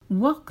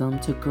Welcome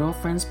to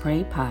Girlfriends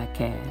Pray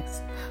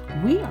Podcast.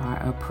 We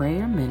are a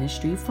prayer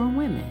ministry for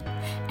women,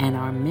 and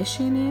our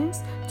mission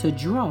is to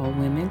draw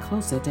women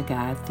closer to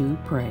God through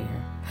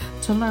prayer.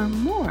 To learn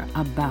more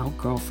about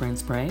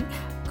Girlfriends Pray,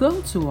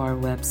 go to our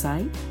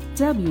website,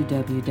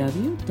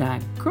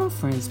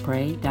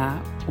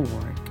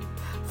 www.girlfriendspray.org.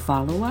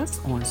 Follow us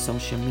on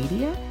social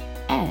media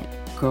at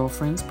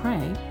Girlfriends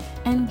Pray,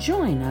 and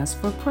join us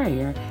for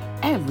prayer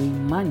every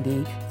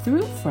Monday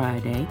through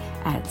Friday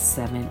at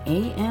 7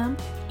 a.m.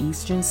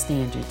 Eastern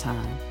Standard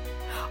Time.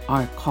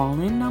 Our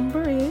call-in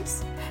number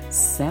is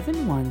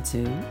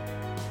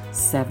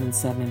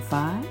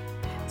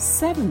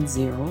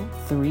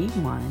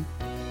 712-775-7031,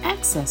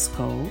 access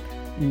code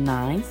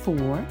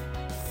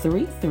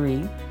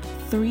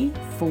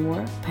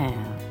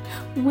 943334#.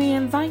 We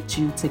invite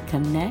you to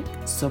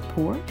connect,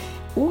 support,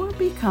 or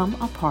become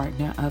a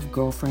partner of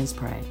Girlfriends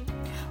Pray.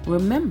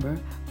 Remember,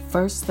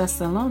 1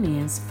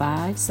 Thessalonians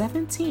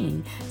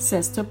 5:17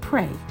 says to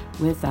pray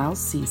without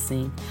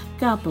ceasing.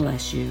 God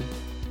bless you.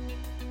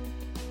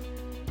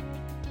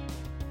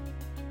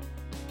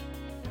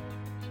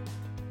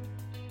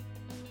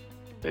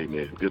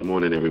 Amen. Good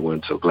morning,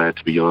 everyone. So glad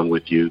to be on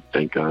with you.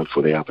 Thank God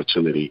for the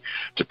opportunity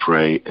to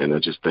pray. And I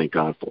just thank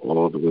God for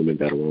all the women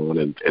that are on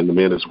and the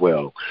men as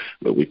well.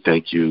 But we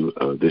thank you.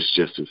 This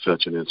just is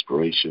such an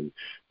inspiration,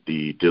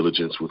 the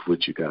diligence with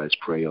which you guys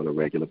pray on a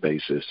regular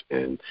basis.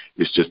 And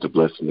it's just a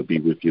blessing to be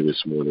with you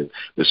this morning.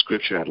 The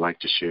scripture I'd like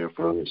to share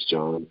from is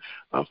John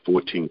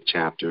 14th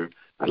chapter.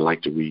 I'd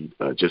like to read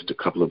just a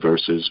couple of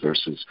verses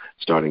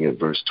starting at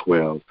verse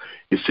 12.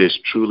 It says,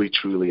 "Truly,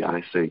 truly,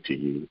 I say to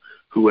you,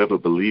 whoever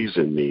believes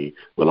in me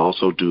will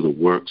also do the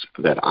works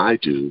that I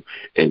do,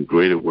 and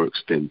greater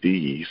works than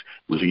these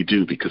will he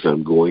do, because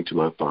I'm going to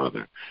my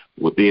Father.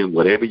 Then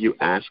whatever you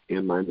ask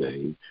in my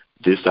name,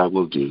 this I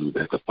will do,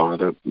 that the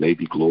Father may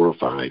be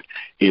glorified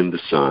in the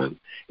Son.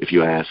 If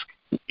you ask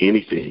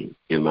anything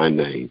in my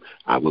name,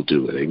 I will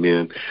do it."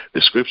 Amen.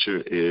 The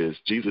scripture is,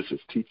 Jesus is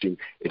teaching,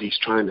 and he's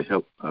trying to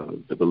help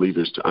the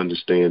believers to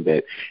understand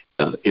that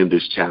in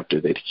this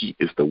chapter that he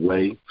is the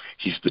way,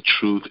 he's the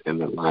truth,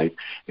 and the life,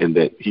 and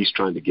that he's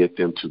trying to get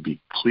them to be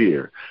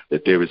clear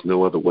that there is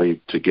no other way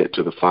to get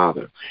to the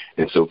Father.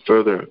 And so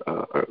further,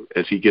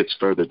 as he gets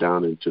further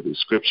down into the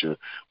scripture,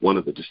 one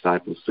of the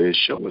disciples says,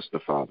 "Show us the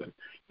Father."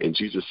 And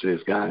Jesus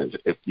says, "Guys,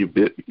 if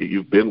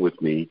you've been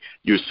with me,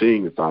 you're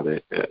seeing the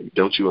Father.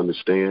 Don't you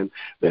understand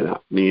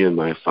that me and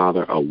my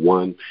Father are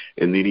one?"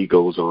 And then he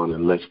goes on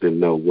and lets them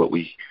know what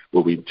we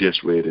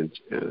just read in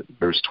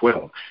verse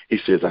 12. He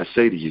says, "I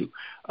say to you,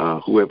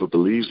 whoever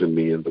believes in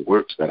me and the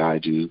works that I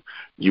do,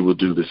 you will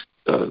do this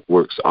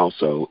works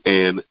also,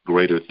 and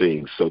greater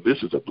things." So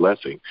this is a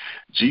blessing.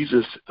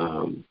 Jesus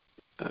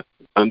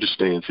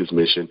understands his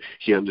mission.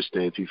 He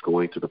understands he's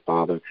going to the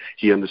Father.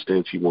 He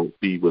understands he won't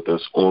be with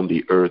us on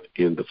the earth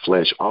in the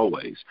flesh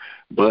always,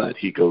 but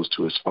he goes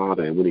to his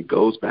Father. And when he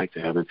goes back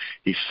to heaven,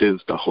 he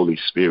sends the Holy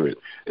Spirit.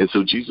 And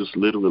so Jesus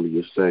literally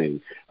is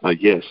saying,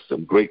 yes,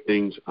 some great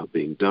things are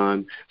being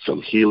done.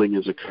 Some healing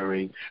is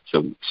occurring.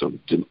 Some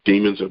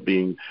demons are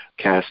being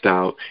cast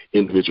out.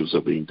 Individuals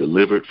are being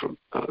delivered from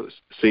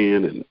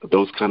sin and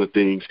those kind of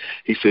things.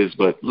 He says,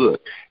 but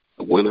look,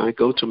 when I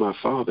go to my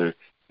Father,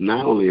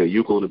 not only are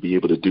you going to be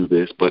able to do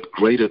this, but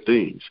greater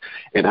things.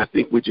 And I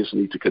think we just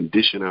need to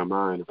condition our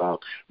mind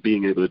about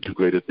being able to do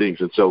greater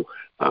things. And so,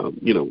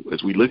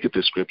 as we look at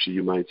this scripture,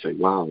 you might say,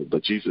 wow,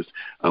 but Jesus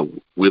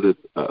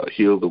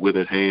healed the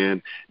withered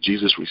hand.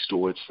 Jesus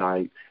restored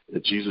sight.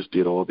 Jesus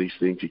did all these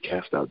things. He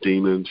cast out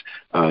demons.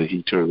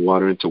 He turned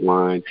water into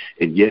wine.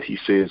 And yet he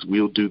says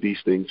we'll do these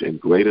things and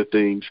greater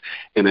things.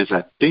 And as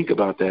I think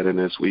about that,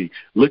 and as we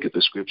look at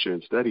the scripture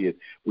and study it,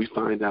 we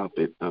find out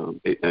that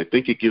I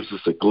think it gives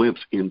us a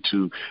glimpse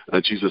into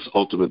Jesus'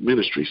 ultimate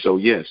ministry. So,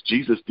 yes,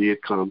 Jesus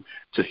did come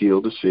to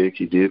heal the sick.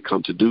 He did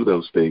come to do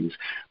those things.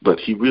 But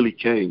he really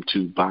came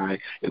to buy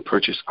and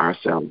purchase our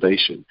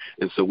salvation.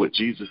 And so what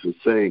Jesus is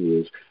saying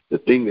is, the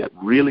thing that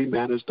really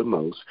matters the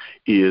most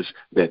is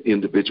that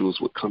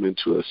individuals would come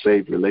into a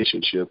saved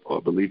relationship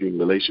or believing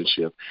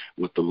relationship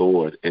with the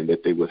Lord, and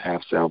that they would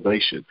have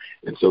salvation.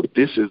 And so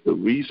this is the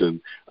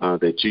reason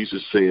that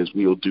Jesus says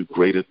we'll do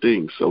greater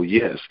things. So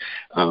yes,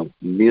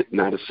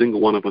 not a single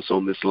one of us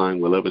on this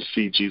line will ever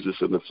see Jesus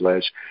in the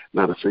flesh.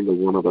 Not a single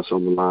one of us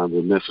on the line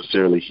will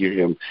necessarily hear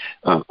him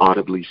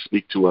audibly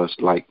speak to us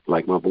like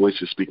my voice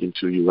is speaking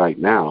to you right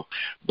now.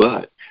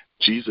 But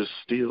Jesus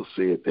still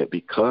said that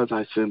because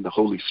I send the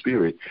Holy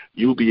Spirit,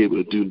 you'll be able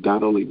to do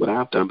not only what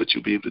I've done, but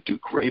you'll be able to do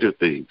greater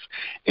things.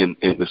 And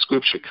the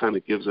scripture kind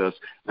of gives us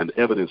an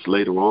evidence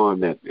later on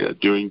that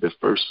during the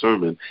first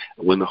sermon,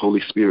 when the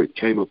Holy Spirit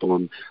came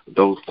upon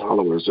those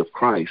followers of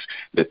Christ,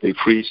 that they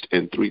preached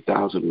and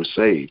 3,000 were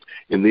saved.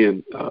 And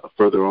then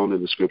further on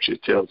in the scripture,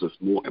 it tells us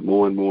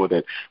more and more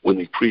that when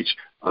they preached,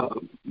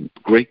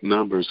 great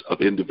numbers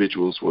of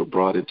individuals were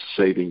brought into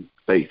saving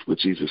faith with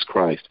Jesus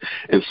Christ.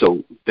 And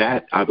so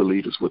that, I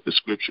believe, is what the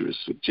scripture is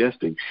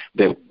suggesting,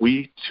 that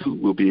we too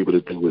will be able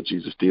to do what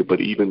Jesus did,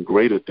 but even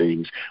greater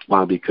things.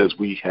 Why? Because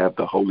we have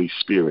the Holy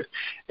Spirit.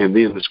 And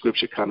then the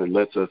scripture kind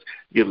of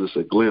gives us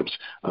a glimpse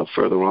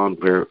further on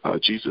where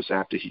Jesus,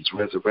 after he's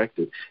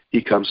resurrected,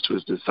 he comes to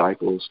his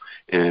disciples,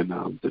 and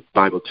the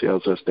Bible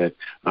tells us that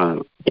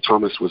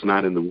Thomas was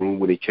not in the room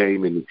when he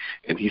came,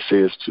 and he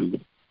says to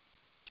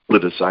the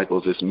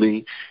disciples, "It's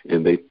me,"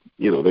 and they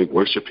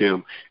worship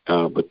him.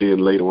 But then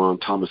later on,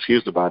 Thomas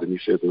hears about it, and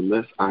he says,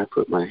 "Unless I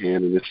put my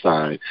hand in his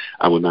side,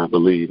 I will not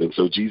believe." And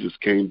so Jesus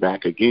came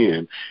back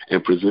again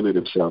and presented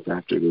himself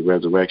after the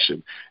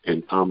resurrection.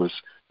 And Thomas,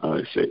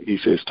 he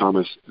says,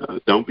 "Thomas,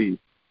 don't be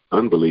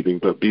unbelieving,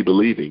 but be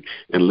believing,"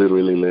 and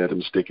literally let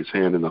him stick his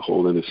hand in the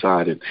hole in his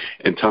side.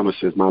 And Thomas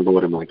says, "My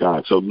Lord and my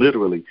God." So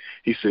literally,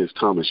 he says,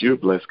 "Thomas, you're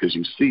blessed because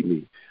you see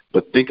me,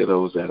 but think of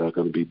those that are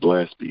going to be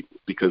blessed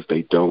because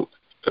they don't,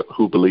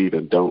 who believe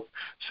and don't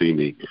see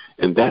me."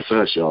 And that's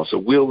us, y'all. So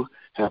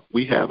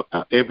we have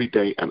every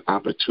day an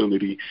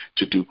opportunity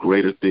to do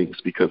greater things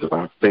because of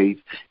our faith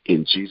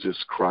in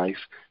Jesus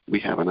Christ. We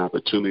have an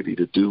opportunity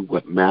to do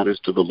what matters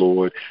to the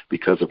Lord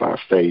because of our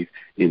faith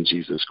in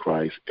Jesus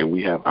Christ. And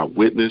we have our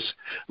witness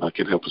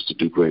can help us to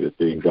do greater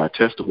things. Our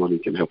testimony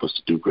can help us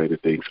to do greater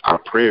things. Our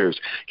prayers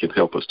can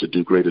help us to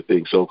do greater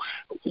things. So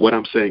what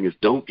I'm saying is,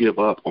 don't give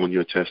up on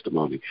your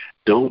testimony.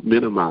 Don't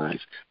minimize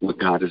what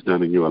God has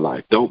done in your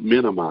life. Don't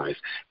minimize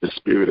the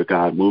Spirit of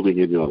God moving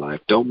in your life.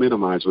 Don't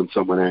minimize when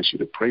someone asks you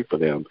to pray for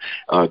them.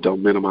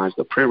 Don't minimize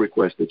the prayer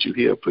request that you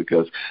hear,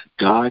 because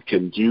God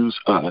can use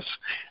us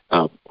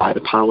by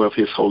the power of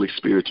his Holy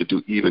Spirit to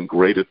do even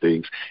greater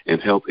things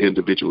and help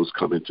individuals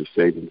come into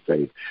saving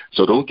faith.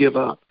 So don't give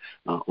up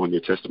on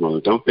your testimony.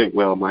 Don't think,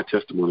 well, my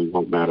testimony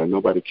won't matter.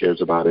 Nobody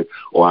cares about it.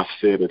 Or I've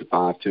said it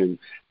 5, 10,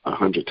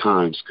 100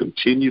 times.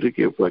 Continue to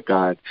give what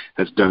God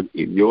has done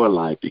in your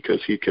life,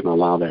 because he can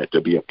allow that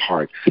to be a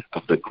part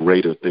of the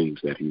greater things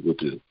that he will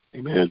do.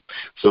 Amen.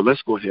 So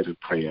let's go ahead and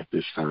pray at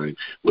this time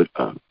with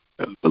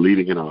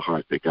believing in our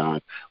heart that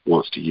God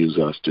wants to use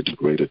us to do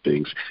greater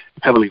things.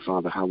 Heavenly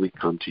Father, how we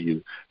come to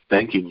you,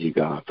 thanking you,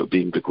 God, for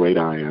being the great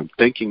I am.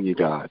 Thanking you,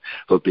 God,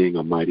 for being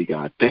a mighty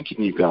God.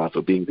 Thanking you, God,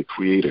 for being the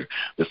creator,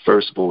 the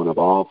firstborn of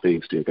all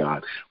things, dear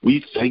God.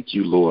 We thank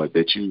you, Lord,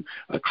 that you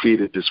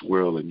created this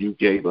world and you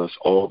gave us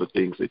all the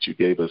things that you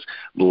gave us,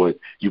 Lord.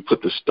 You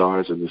put the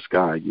stars in the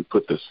sky. You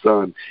put the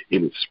sun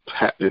in its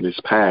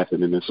path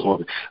and in its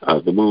orbit,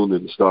 the moon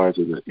and the stars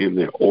in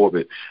their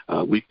orbit.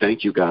 We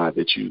thank you, God,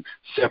 that you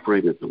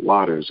separated the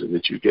waters and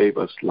that you gave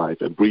us life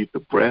and breathed the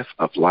breath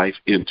of life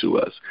into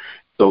us.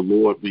 So,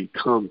 Lord, we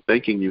come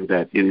thanking you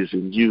that it is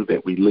in you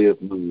that we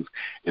live, move,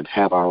 and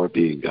have our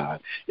being, God.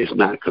 It's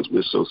not because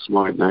we're so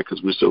smart, not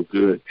because we're so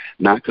good,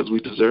 not because we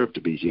deserve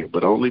to be here,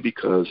 but only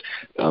because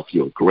of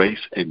your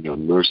grace and your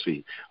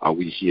mercy are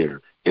we here.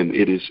 And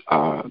it is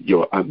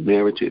your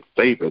unmerited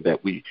favor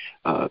that we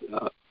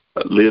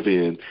live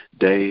in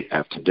day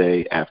after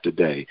day after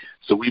day.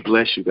 So we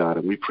bless you, God,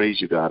 and we praise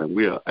you, God, and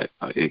we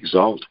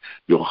exalt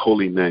your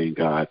holy name,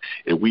 God,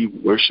 and we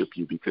worship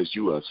you because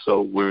you are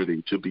so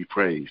worthy to be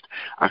praised.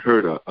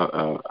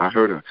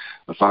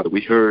 Father,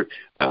 we heard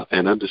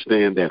and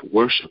understand that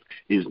worship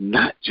is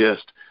not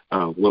just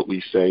what we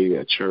say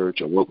at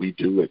church or what we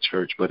do at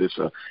church, but it's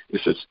a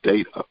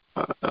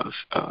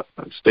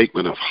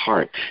statement of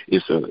heart.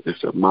 It's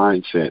a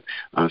mindset.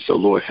 So,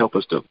 Lord, help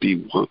us to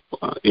be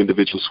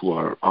individuals who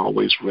are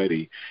always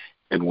ready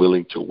and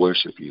willing to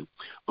worship you.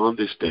 On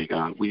this day,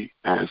 God, we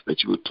ask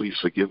that you would please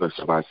forgive us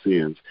of our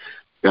sins.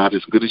 God,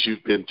 as good as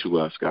you've been to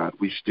us, God,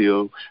 we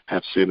still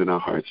have sin in our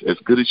hearts. As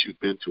good as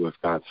you've been to us,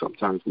 God,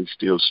 sometimes we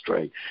still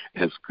stray.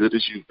 As good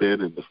as you've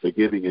been and the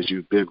forgiving as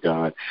you've been,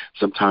 God,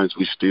 sometimes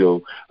we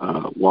still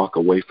walk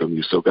away from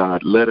you. So,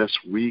 God, let us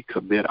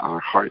recommit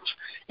our hearts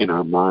and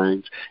our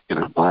minds and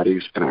our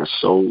bodies and our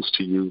souls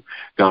to you.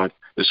 God,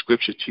 the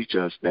scripture teaches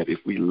us that if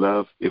we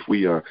love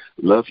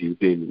you,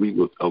 then we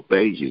will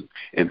obey you.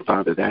 And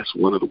Father, that's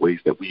one of the ways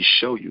that we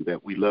show you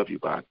that we love you,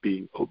 by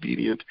being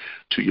obedient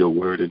to your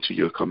word and to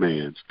your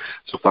commands.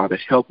 So Father,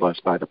 help us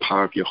by the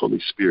power of your Holy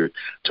Spirit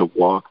to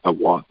walk a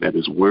walk that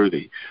is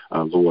worthy,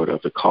 Lord,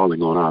 of the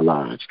calling on our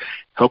lives.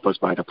 Help us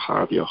by the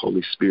power of your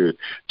Holy Spirit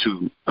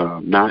to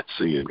not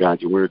sin.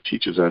 God, your word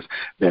teaches us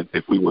that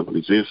if we want to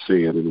resist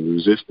sin and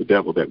resist the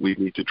devil, that we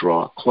need to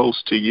draw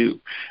close to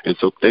you. And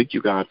so thank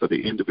you, God, for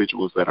the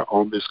individuals that are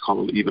on this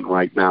call even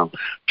right now,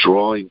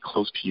 drawing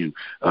close to you,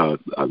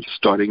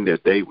 starting their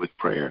day with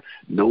prayer,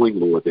 knowing,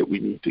 Lord, that we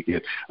need to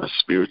get a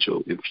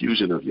spiritual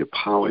infusion of your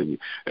power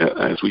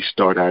as we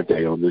start our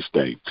day on this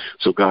day.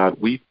 So, God,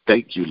 we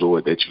thank you,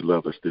 Lord, that you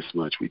love us this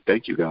much. We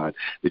thank you, God,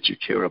 that you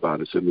care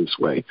about us in this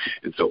way.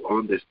 And so on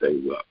on this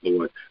day,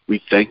 Lord,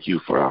 we thank you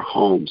for our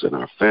homes and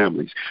our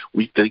families.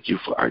 We thank you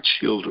for our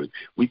children.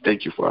 We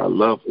thank you for our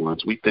loved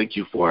ones. We thank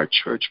you for our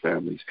church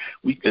families.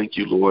 We thank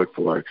you, Lord,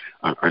 for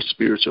our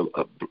spiritual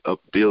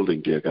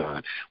upbuilding, dear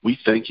God. We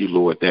thank you,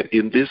 Lord, that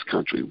in this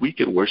country we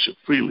can worship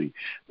freely.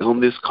 On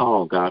this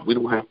call, God, we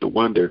don't have to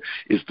wonder,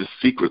 is the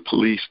secret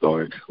police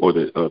or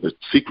the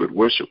secret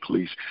worship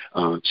police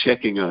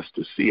checking us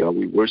to see are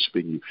we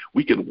worshiping you?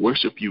 We can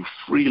worship you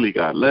freely,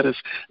 God. Let us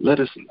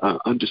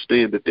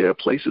understand that there are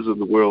places in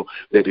the world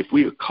that if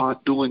we are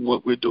caught doing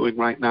what we're doing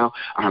right now,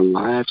 our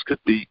lives could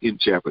be in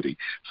jeopardy.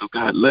 So,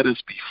 God, let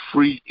us be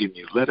free in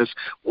you. Let us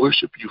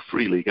worship you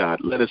freely,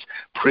 God. Let us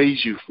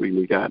praise you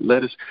freely, God.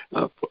 Let us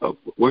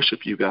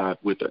worship you, God,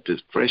 with a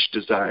fresh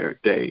desire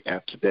day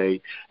after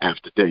day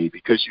after day,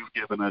 because you've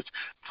given us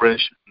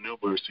fresh new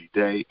mercy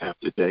day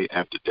after day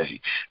after day.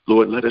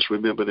 Lord, let us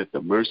remember that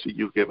the mercy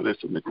you've given us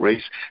and the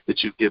grace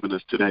that you've given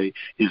us today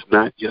is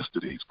not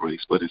yesterday's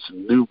grace, but it's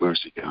new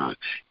mercy, God.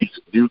 It's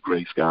new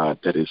grace, God,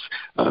 that is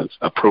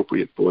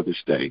appropriate for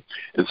this day.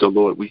 And so,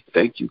 Lord, we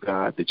thank you,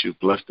 God, that you've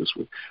blessed us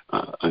with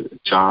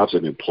jobs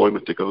and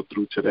employment to go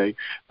through today.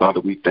 Father,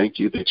 we thank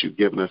you that you've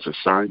given us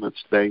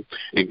assignments today.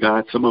 And,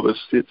 God, some of us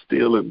sit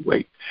still and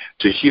wait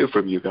to hear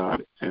from you,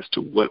 God, as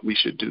to what we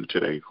should do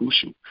today. Who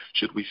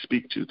should we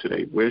speak to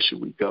today? Where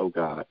should we go,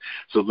 God?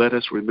 So let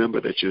us remember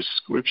that your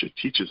scripture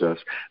teaches us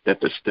that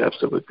the steps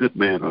of a good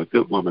man or a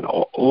good woman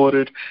are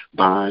ordered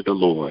by the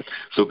Lord.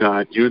 So,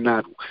 God, you've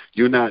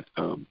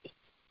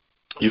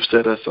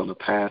set us on a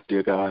path,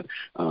 dear God,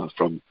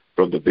 from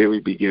the very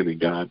beginning,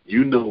 God.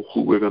 You know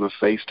who we're going to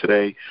face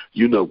today.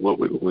 You know what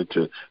we're going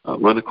to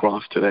run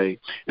across today.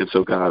 And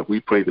so, God, we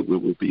pray that we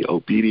will be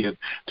obedient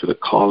to the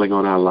calling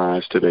on our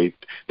lives today,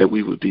 that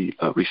we will be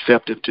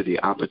receptive to the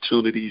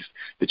opportunities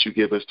that you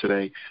give us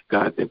today,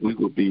 God, that we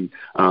will be,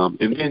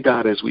 and then,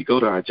 God, as we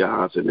go to our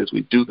jobs and as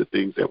we do the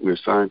things that we're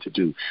assigned to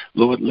do,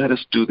 Lord, let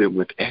us do them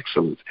with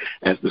excellence,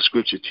 as the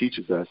scripture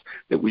teaches us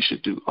that we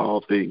should do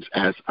all things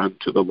as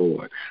unto the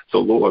Lord. So,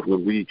 Lord,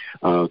 when we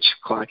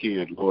clock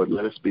in, Lord,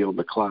 let us be on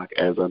the clock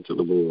as unto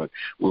the Lord.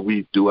 When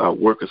we do our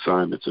work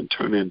assignments and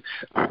turn in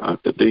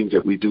the things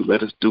that we do,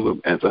 let us do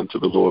them as unto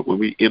the Lord. When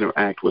we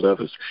interact with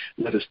others,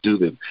 let us do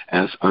them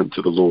as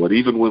unto the Lord.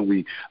 Even when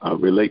we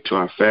relate to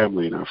our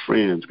family and our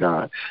friends,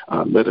 God,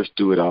 let us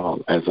do it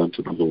all as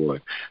unto the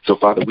Lord. So,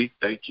 Father, we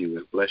thank you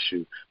and bless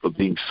you for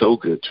being so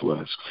good to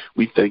us.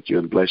 We thank you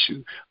and bless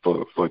you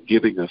for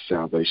giving us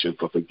salvation,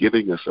 for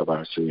forgiving us of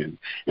our sin.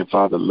 And,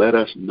 Father, let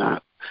us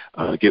not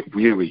get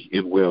weary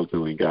in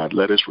well-doing, God.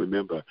 Let us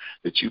remember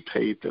that you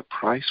paid the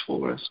price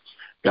for us.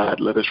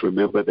 God, let us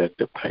remember that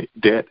the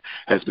debt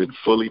has been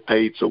fully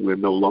paid, so we're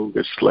no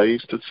longer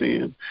slaves to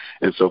sin.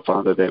 And so,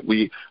 Father, that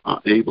we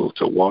are able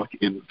to walk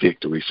in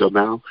victory. So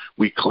now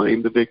we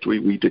claim the victory.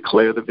 We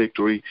declare the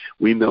victory.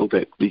 We know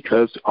that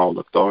because all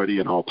authority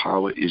and all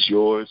power is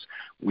yours,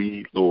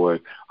 we,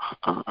 Lord,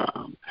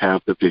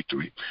 have the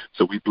victory.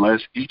 So we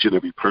bless each and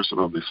every person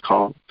on this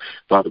call.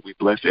 Father, we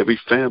bless every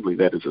family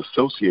that is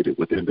associated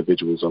with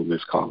individuals on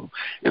this call.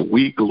 And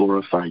we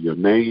glorify your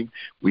name.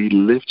 We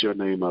lift your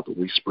name up, and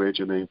we spread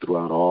your name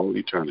throughout all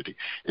eternity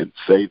and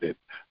say that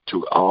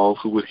to all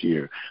who would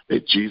hear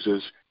that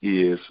Jesus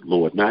is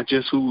Lord, not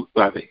just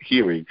by the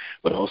hearing,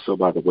 but also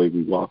by the way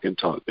we walk and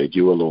talk, that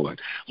you are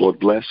Lord. Lord,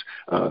 bless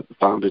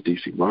Founder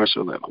D.C.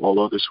 Marshall and all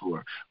others who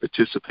are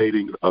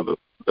participating,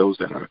 those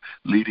that are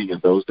leading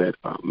and those that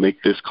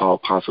make this call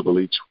possible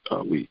each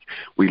week.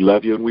 We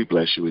love you and we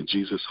bless you in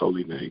Jesus'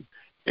 holy name.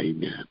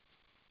 Amen.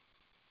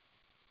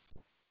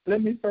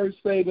 Let me first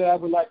say that I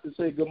would like to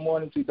say good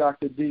morning to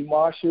Dr. D.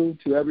 Marshall,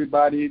 to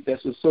everybody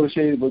that's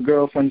associated with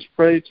Girlfriends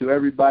Pray, to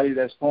everybody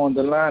that's on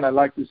the line. I'd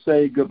like to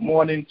say good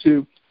morning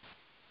to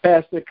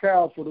Pastor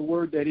Carl for the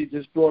word that he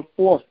just brought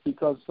forth,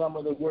 because some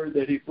of the word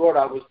that he brought,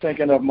 I was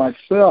thinking of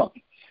myself,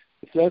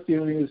 especially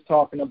when he was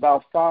talking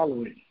about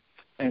following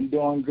and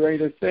doing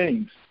greater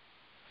things.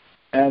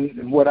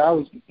 And what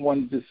I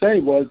wanted to say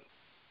was,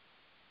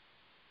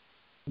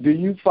 do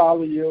you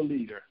follow your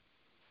leader?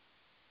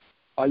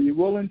 Are you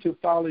willing to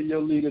follow your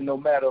leader no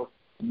matter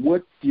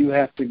what you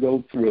have to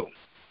go through?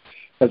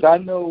 Because I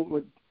know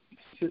what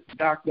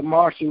Dr.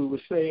 Marshall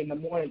was saying in the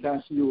morning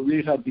time, she would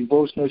read her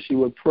devotional, she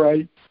would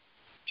pray.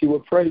 She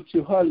would pray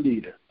to her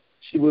leader.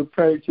 She would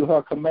pray to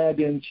her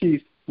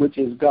commander-in-chief, which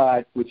is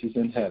God, which is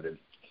in heaven,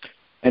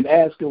 and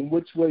ask him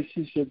which way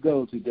she should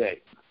go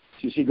today.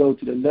 Should she go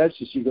to the left?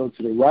 Should she go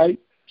to the right?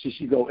 Should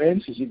she go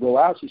in? Should she go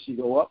out? Should she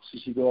go up?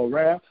 Should she go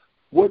around?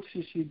 What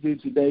should she do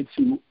today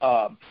to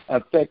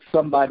affect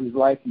somebody's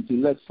life and to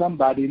let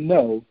somebody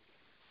know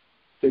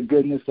the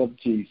goodness of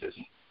Jesus?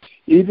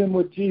 Even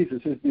with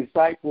Jesus, his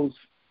disciples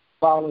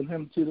followed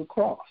him to the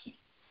cross.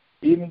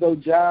 Even though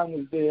John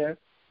was there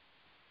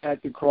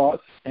at the cross,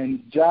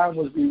 and John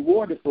was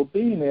rewarded for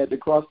being there at the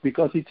cross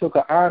because he took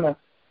an honor,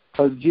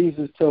 because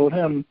Jesus told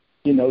him,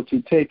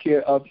 to take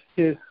care of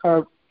his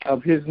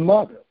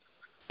mother,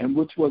 and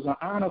which was an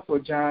honor for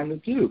John to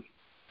do.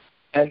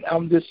 And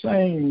I'm just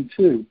saying,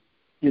 too,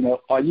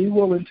 are you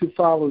willing to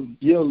follow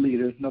your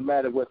leader no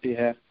matter what they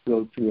have to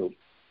go through?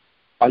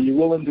 Are you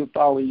willing to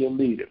follow your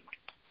leader?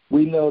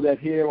 We know that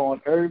here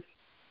on earth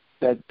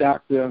that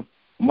Dr.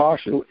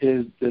 Marshall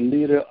is the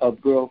leader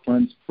of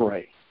Girlfriends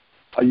Pray.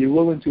 Are you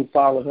willing to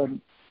follow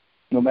him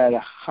no matter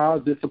how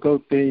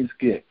difficult things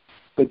get?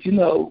 But, you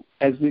know,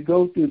 as we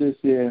go through this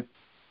here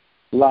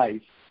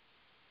life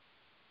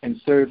and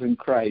serving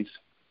Christ,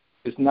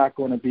 it's not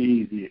going to be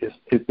easy.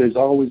 There's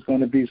always going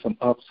to be some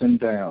ups and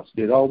downs.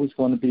 There's always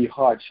going to be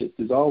hardships.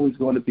 There's always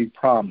going to be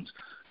problems.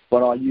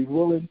 But are you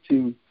willing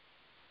to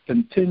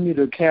continue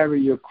to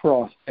carry your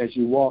cross as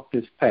you walk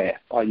this path?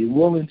 Are you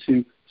willing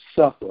to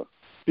suffer?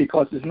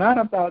 Because it's not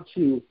about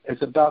you.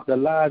 It's about the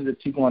lives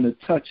that you're going to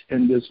touch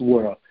in this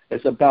world.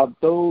 It's about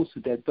those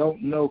that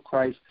don't know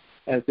Christ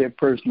as their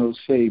personal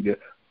Savior.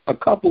 A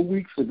couple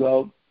weeks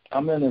ago,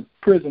 I'm in a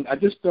prison. I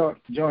just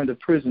joined the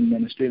prison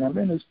ministry, and I'm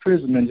in this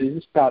prison ministry.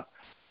 It's about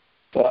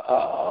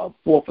the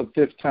fourth or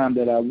fifth time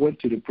that I went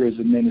to the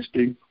prison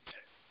ministry,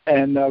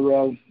 and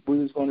we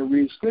was going to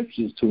read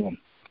scriptures to them.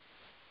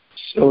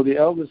 So the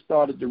elders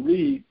started to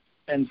read,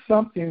 and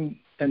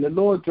the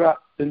Lord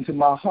dropped into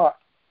my heart,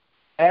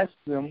 asked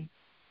them,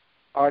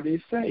 are they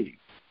saved?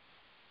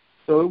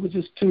 So it was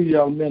just two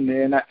young men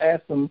there, and I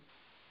asked them,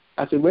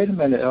 I said, wait a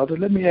minute, elder,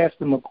 let me ask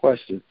them a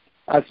question.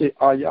 I said,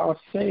 are y'all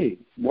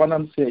saved? One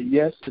of them said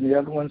yes, and the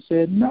other one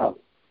said no.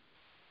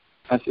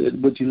 I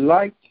said, would you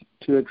like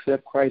to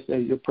accept Christ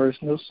as your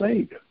personal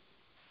Savior?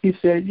 He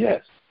said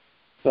yes.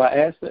 So I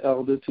asked the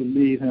elder to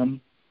lead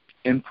him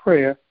in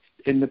prayer,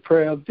 in the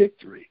prayer of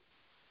victory.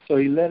 So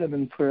he led him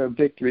in prayer of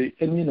victory,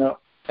 and, you know,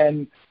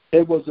 and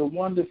it was a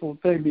wonderful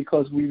thing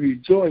because we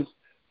rejoiced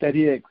that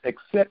he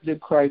accepted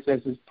Christ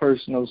as his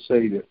personal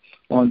Savior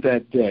on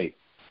that day.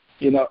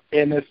 You know,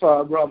 and if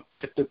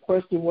the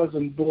question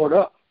wasn't brought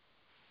up,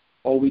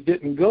 or we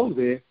didn't go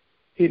there,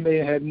 he may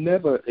have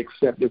never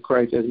accepted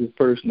Christ as his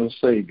personal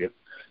Savior.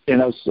 You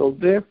know, so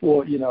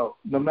therefore, you know,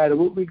 no matter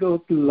what we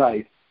go through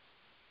life,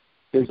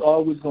 there's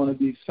always going to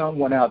be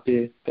someone out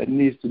there that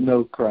needs to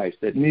know Christ,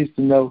 that needs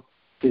to know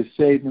his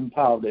saving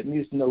power, that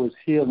needs to know his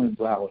healing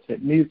power,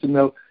 that needs to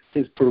know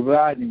his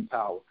providing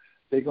power.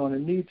 They're going to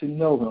need to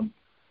know him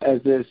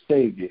as their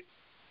Savior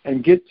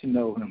and get to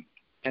know him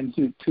and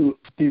to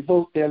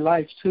devote their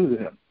lives to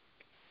him.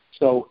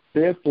 So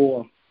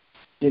therefore,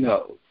 you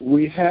know,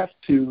 we have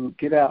to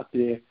get out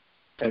there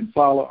and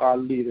follow our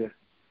leader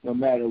no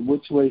matter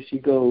which way she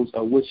goes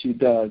or what she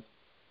does,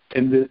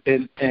 and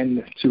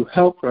to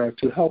help her,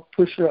 to help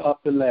push her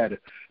up the ladder.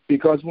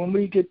 Because when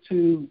we get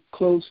too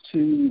close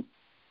to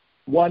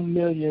 1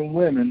 million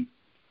women,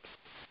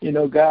 you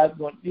know, God,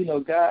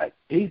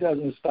 he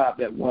doesn't stop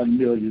at 1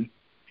 million.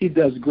 He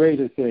does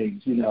greater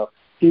things, you know.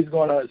 He's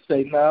going to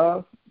say,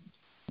 no,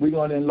 we're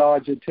going to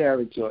enlarge your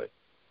territory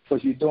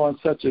because you're doing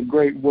such a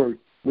great work.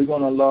 We're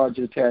going to enlarge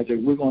your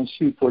territory. We're going to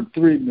shoot for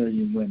 3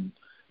 million women.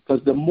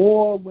 Because the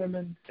more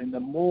women and the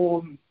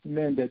more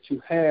men that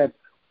you have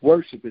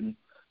worshiping,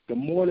 the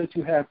more that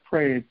you have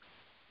praying,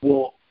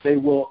 they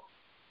will,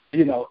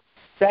 you know,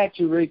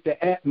 saturate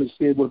the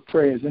atmosphere with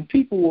prayers. And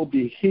people will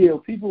be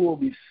healed. People will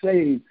be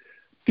saved.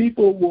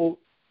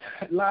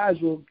 Lives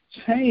will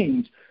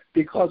change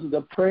because of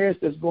the prayers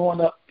that's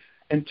going up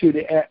into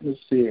the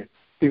atmosphere,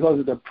 because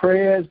of the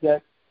prayers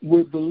that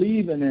we're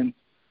believing in.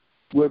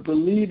 We're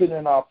believing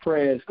in our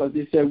prayers because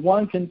they said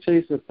 1 can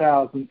chase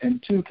 1,000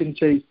 and 2 can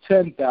chase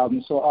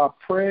 10,000. So our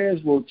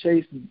prayers will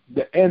chase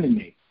the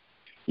enemy,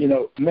 you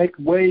know, make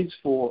ways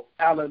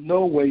out of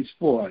no ways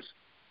for us.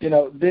 You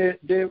know, there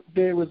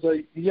was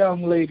a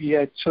young lady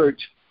at church,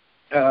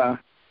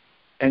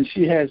 and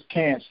she has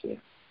cancer.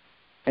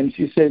 And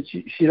she said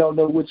she don't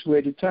know which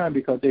way to turn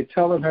because they're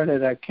telling her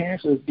that her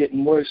cancer is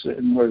getting worse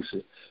and worse.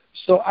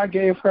 So I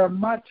gave her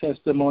my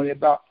testimony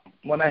about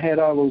when I had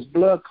all those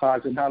blood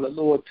clots and how the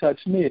Lord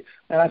touched me.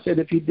 And I said,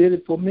 if he did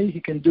it for me, he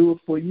can do it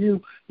for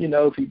you. You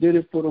know, if he did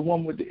it for the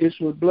one with the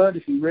issue of blood,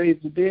 if he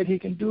raised the dead, he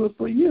can do it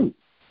for you.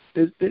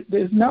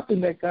 There's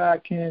nothing that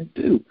God can't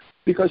do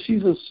because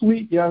she's a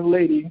sweet young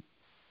lady,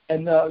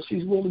 and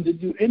she's willing to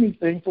do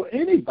anything for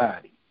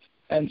anybody.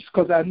 And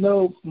because I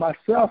know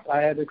myself, I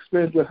had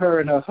experience with her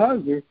and her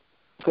husband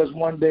because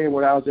one day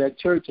when I was at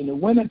church in the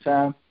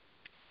wintertime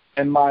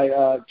and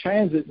my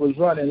transit was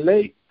running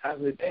late, I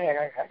said, dang,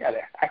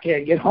 I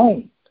can't get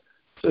home.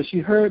 So she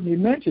heard me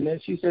mention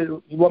it. She said,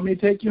 you want me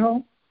to take you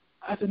home?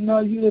 I said, no,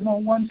 you live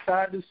on one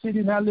side of the city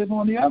and I live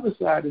on the other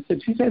side of the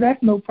city. She said,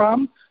 that's no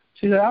problem.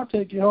 She said, I'll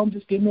take you home.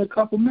 Just give me a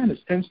couple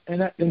minutes. And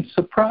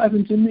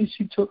surprising to me,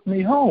 she took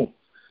me home.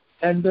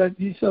 And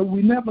so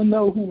we never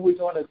know who we're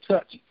going to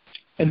touch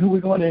and who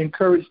we're going to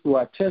encourage through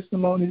our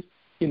testimonies,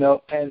 you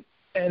know,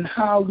 and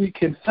how we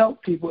can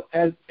help people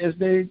as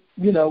they,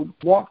 you know,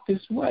 walk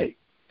this way.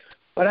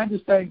 But I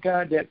just thank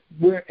God that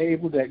we're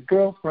able, that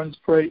Girlfriends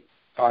Pray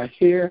are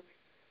here.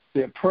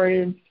 They're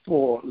praying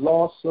for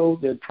lost souls.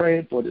 They're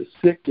praying for the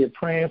sick. They're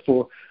praying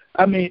for,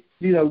 I mean,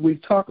 you know, we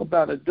talk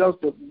about adults,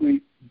 but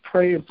we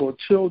praying for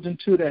children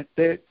too,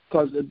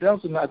 because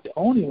adults are not the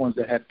only ones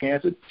that have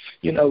cancer.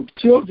 You know,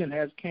 children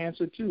have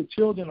cancer too.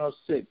 Children are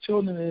sick.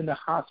 Children are in the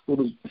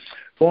hospitals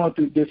going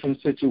through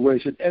different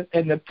situations.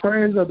 And the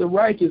prayers of the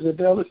righteous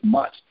avail as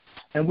much.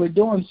 And we're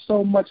doing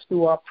so much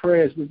through our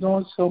prayers. We're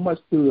doing so much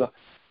through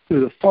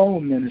the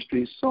phone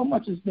ministry. So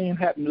much is being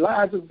happened.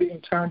 Lives are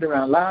being turned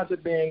around. Lives are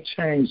being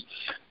changed.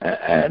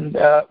 And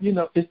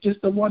it's just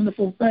a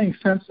wonderful thing.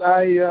 Since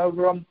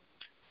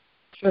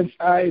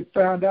I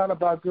found out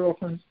about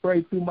Girlfriends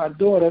Pray through my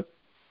daughter,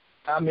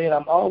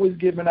 I'm always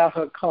giving out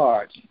her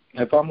cards.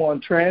 If I'm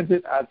on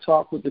transit, I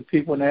talk with the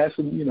people and ask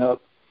them,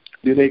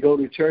 do they go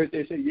to church?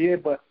 They say, yeah,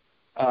 but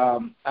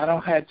I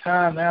don't have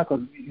time now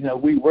because,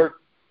 we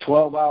work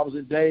 12 hours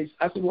a day.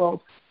 I said,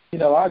 well,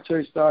 our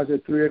church starts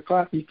at 3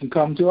 o'clock. You can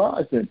come to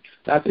ours. And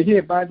I said,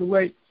 here, by the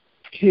way,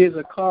 here's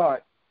a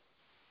card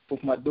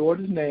with my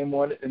daughter's name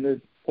on it, and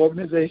the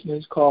organization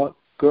is called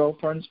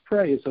Girlfriends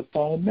Pray. It's a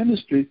phone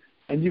ministry,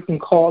 and you can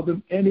call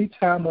them any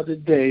time of the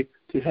day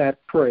to have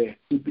prayer,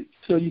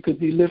 so you could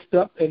be lifted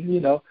up. And,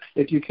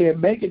 if you can't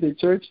make it to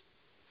church,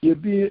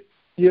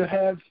 you'll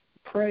have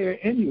prayer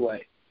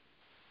anyway.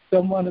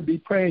 Someone to be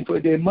praying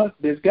for.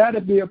 There's got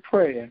to be a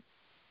prayer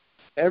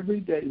every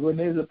day. When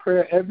there's a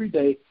prayer every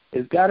day,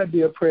 there's got to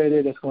be a prayer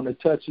there that's going to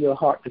touch your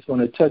heart, that's going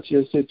to touch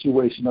your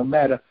situation, no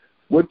matter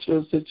what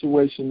your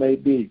situation may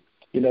be.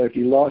 If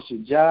you lost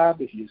your job,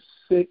 if you're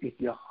sick, if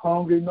you're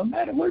hungry, no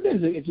matter what it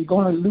is, if you're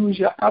going to lose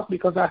your house,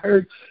 because I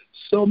heard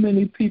so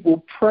many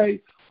people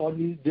pray on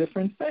these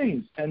different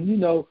things. And,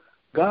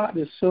 God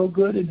is so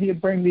good, and he'll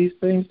bring these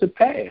things to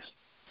pass.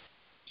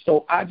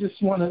 So I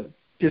just want to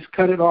just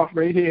cut it off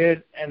right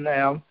here and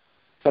now,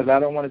 because I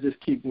don't want to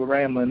just keep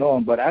rambling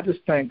on. But I just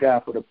thank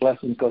God for the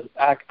blessings, because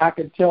I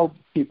can tell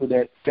people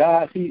that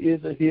God, he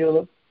is a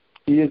healer,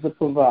 he is a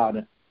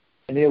provider,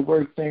 and he'll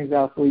work things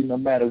out for you no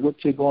matter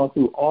what you're going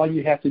through. All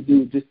you have to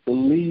do is just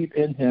believe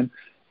in him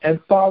and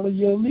follow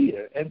your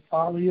leader,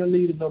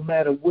 no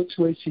matter which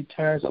way she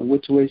turns or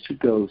which way she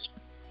goes.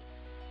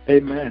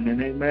 Amen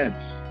and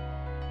amen.